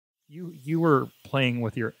You were playing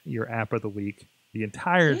with your app of the week the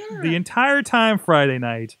Yeah. entire time Friday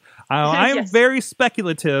night. I am Yes. very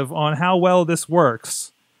speculative on how well this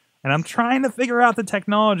works, and I'm trying to figure out the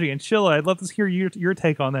technology. And Sheila, I'd love to hear your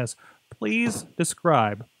take on this. Please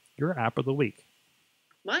describe your app of the week.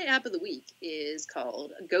 My app of the week is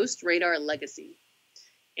called Ghost Radar Legacy.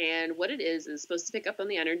 And what it is supposed to pick up on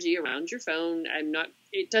the energy around your phone.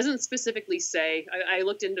 It doesn't specifically say, I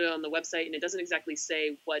looked into it on the website and it doesn't exactly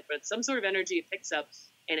say what, but some sort of energy it picks up.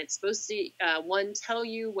 And it's supposed to, one, tell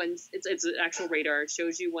you when it's an actual radar. It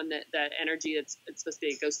shows you when that energy, it's supposed to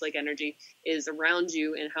be a ghost-like energy, is around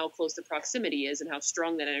you and how close the proximity is and how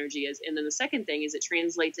strong that energy is. And then the second thing is it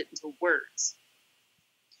translates it into words,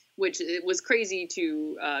 which it was crazy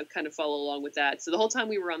to kind of follow along with that. So the whole time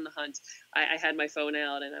we were on the hunt, I had my phone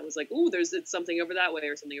out and I was like, "Ooh, it's something over that way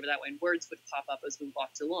or something over that way," and words would pop up as we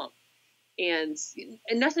walked along, and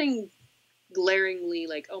nothing glaringly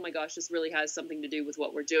like, "Oh my gosh, this really has something to do with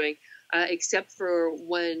what we're doing," except for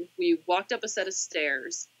when we walked up a set of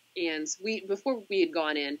stairs, and before we had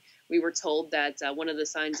gone in, we were told that one of the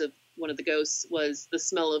signs of one of the ghosts was the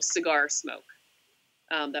smell of cigar smoke.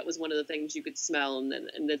 That was one of the things you could smell, and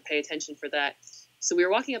then pay attention for that. So we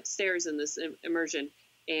were walking upstairs in this immersion,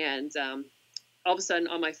 and all of a sudden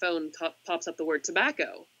on my phone pops up the word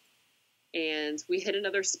tobacco. And we hit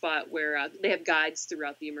another spot where they have guides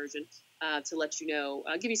throughout the immersion to let you know,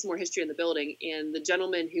 give you some more history in the building. And the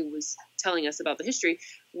gentleman who was telling us about the history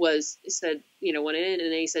said, went in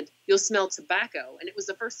and he said, "You'll smell tobacco." And it was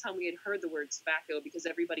the first time we had heard the word tobacco because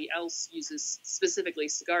everybody else uses specifically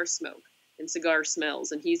cigar smoke and cigar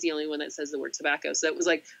smells, and he's the only one that says the word tobacco. So it was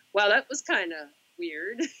like, wow, that was kind of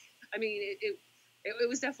weird. I mean, it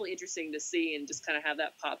was definitely interesting to see and just kind of have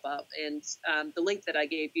that pop up. And the link that I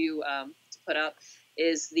gave you to put up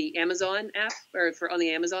is the Amazon app, or on the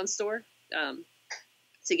Amazon store,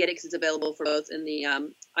 to get it, because it's available for both in the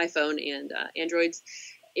iPhone and Androids.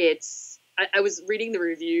 I was reading the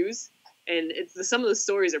reviews, and some of the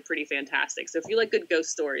stories are pretty fantastic. So if you like good ghost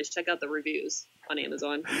stories, check out the reviews on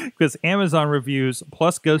Amazon. Because Amazon reviews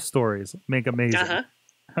plus ghost stories make amazing.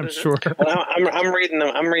 I'm sure. Well, I'm reading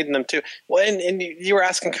them. I'm reading them too. Well, and you were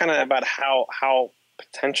asking kind of about how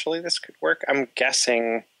potentially this could work. I'm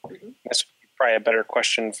guessing this would be probably a better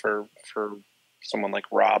question for someone like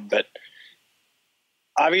Rob, but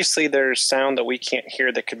obviously there's sound that we can't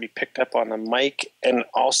hear that could be picked up on the mic, and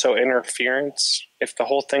also interference. If the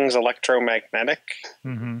whole thing's electromagnetic,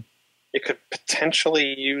 it could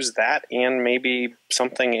potentially use that, and maybe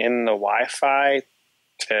something in the Wi-Fi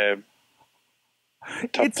to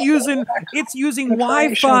it's using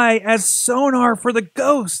Wi-Fi as sonar for the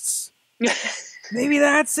ghosts. Maybe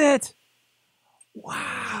that's it.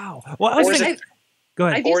 Wow. Well, I was thinking, go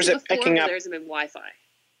ahead. Or is it picking up? There hasn't been Wi-Fi.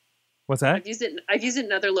 What's that? I've used it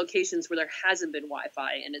in other locations where there hasn't been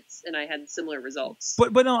Wi-Fi, and I had similar results.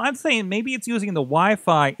 But no, I'm saying maybe it's using the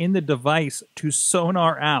Wi-Fi in the device to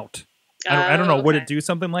sonar out. I don't know. Okay. Would it do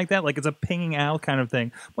something like that? Like it's a pinging out kind of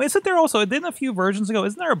thing. Well, isn't there also, didn't a few versions ago,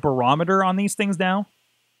 isn't there a barometer on these things now?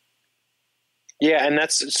 Yeah, and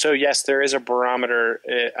yes, there is a barometer.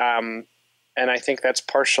 And I think that's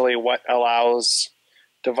partially what allows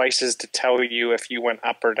devices to tell you if you went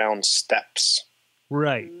up or down steps.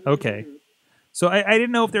 Right. Okay. So I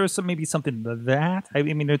didn't know if there was maybe something to that. I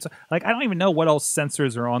mean, it's like I don't even know what else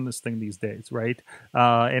sensors are on this thing these days, right?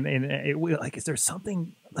 Like, is there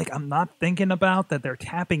something like I'm not thinking about that they're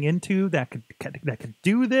tapping into that could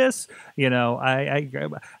do this? And I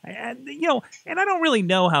don't really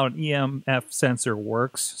know how an EMF sensor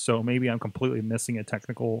works, so maybe I'm completely missing a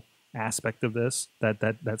technical aspect of this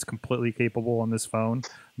that's completely capable on this phone.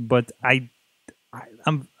 But I'm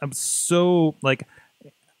so like.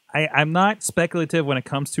 I'm not speculative when it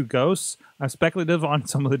comes to ghosts. I'm speculative on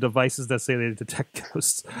some of the devices that say they detect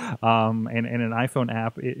ghosts, and an iPhone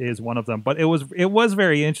app is one of them. But it was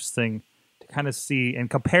very interesting to kind of see and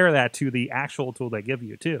compare that to the actual tool they give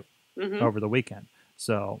you too over the weekend.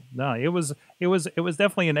 So no, it was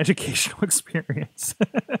definitely an educational experience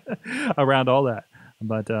around all that.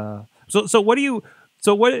 But so what do you?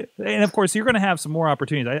 So what? And of course, you're going to have some more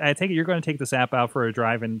opportunities. I take it you're going to take this app out for a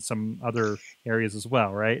drive in some other areas as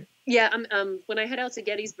well, right? Yeah. When I head out to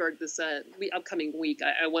Gettysburg this upcoming week,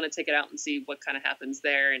 I want to take it out and see what kind of happens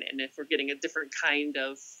there, and if we're getting a different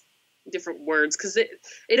words, because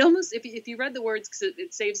it almost, if you read the words, because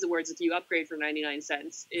it saves the words. If you upgrade for 99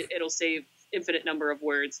 cents, it'll save infinite number of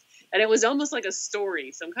words, and it was almost like a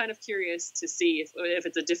story. So I'm kind of curious to see if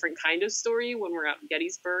it's a different kind of story when we're out in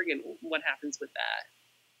Gettysburg and what happens with that.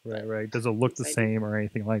 Right. Does it look the same or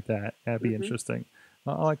anything like that? That'd be interesting.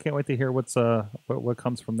 Oh, I can't wait to hear what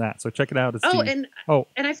comes from that. So check it out. It's Oh, the,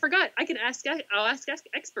 and I forgot. I'll ask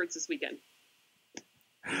experts this weekend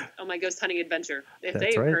on my ghost hunting adventure if That's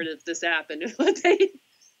they've right. heard of this app and what they.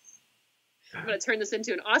 I'm going to turn this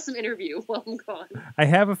into an awesome interview while I'm gone. I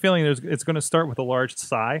have a feeling it's going to start with a large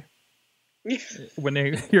sigh when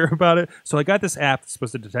they hear about it. So I got this app that's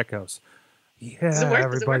supposed to detect ghosts. Yeah, Does it work?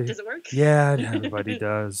 everybody. Does it work? Yeah, everybody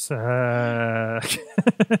does. So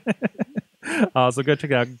go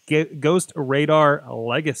check it out. Ghost Radar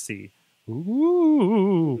Legacy.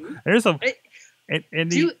 Ooh, there's some.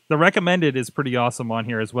 And the recommended is pretty awesome on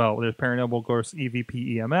here as well. There's Paranormal Ghost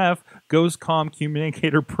EVP EMF, Ghost Com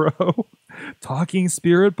Communicator Pro, Talking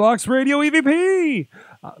Spirit Box Radio EVP.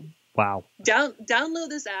 Wow. Download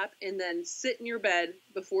this app and then sit in your bed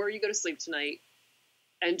before you go to sleep tonight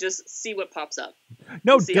and just see what pops up.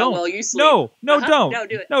 No, see don't. How well you sleep. No, don't. No,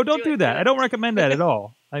 do it. No, don't do that. I don't recommend that at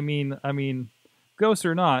all. I mean, ghosts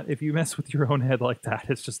or not, if you mess with your own head like that,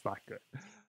 it's just not good.